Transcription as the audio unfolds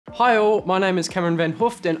Hi all, my name is Cameron van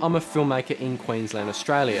Hooft and I'm a filmmaker in Queensland,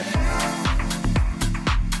 Australia.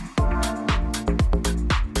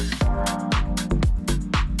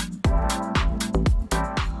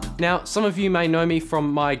 Now, some of you may know me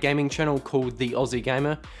from my gaming channel called The Aussie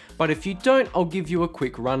Gamer, but if you don't, I'll give you a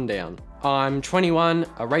quick rundown. I'm 21,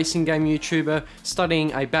 a racing game YouTuber,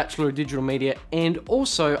 studying a Bachelor of Digital Media, and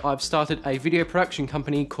also I've started a video production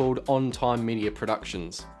company called Ontop Media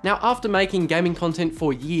Productions. Now, after making gaming content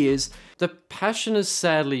for years, the passion has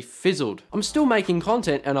sadly fizzled. I'm still making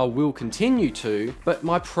content and I will continue to, but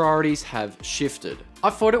my priorities have shifted. I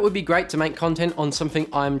thought it would be great to make content on something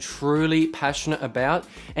I'm truly passionate about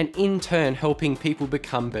and in turn helping people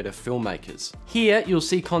become better filmmakers. Here you'll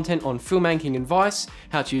see content on filmmaking advice,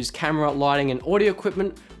 how to use camera, lighting and audio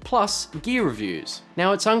equipment, plus gear reviews.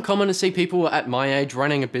 Now it's uncommon to see people at my age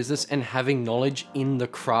running a business and having knowledge in the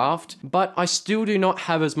craft, but I still do not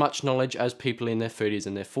have as much knowledge as people in their 30s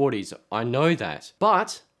and their 40s. I know that,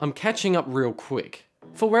 but I'm catching up real quick.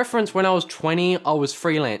 For reference, when I was 20, I was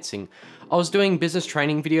freelancing. I was doing business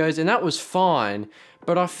training videos and that was fine,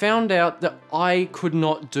 but I found out that I could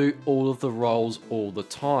not do all of the roles all the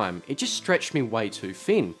time. It just stretched me way too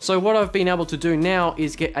thin. So what I've been able to do now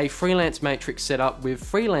is get a freelance matrix set up with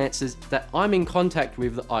freelancers that I'm in contact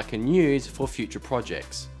with that I can use for future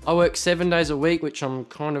projects. I work 7 days a week, which I'm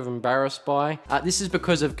kind of embarrassed by. This is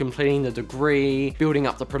because of completing the degree, building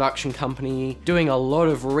up the production company, doing a lot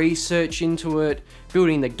of research into it,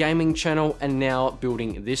 building the gaming channel, and now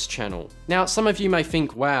building this channel. Now, some of you may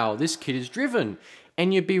think, wow, this kid is driven.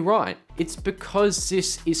 And you'd be right. It's because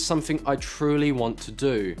this is something I truly want to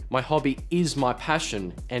do. My hobby is my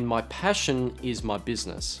passion, and my passion is my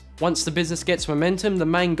business. Once the business gets momentum, the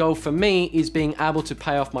main goal for me is being able to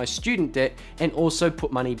pay off my student debt and also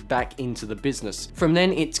put money back into the business. From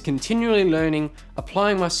then, it's continually learning,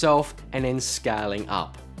 applying myself, and then scaling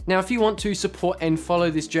up. Now, if you want to support and follow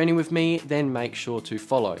this journey with me, then make sure to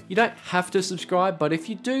follow. You don't have to subscribe, but if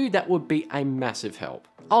you do, that would be a massive help.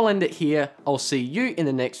 I'll end it here. I'll see you in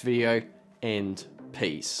the next video, and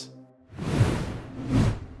peace.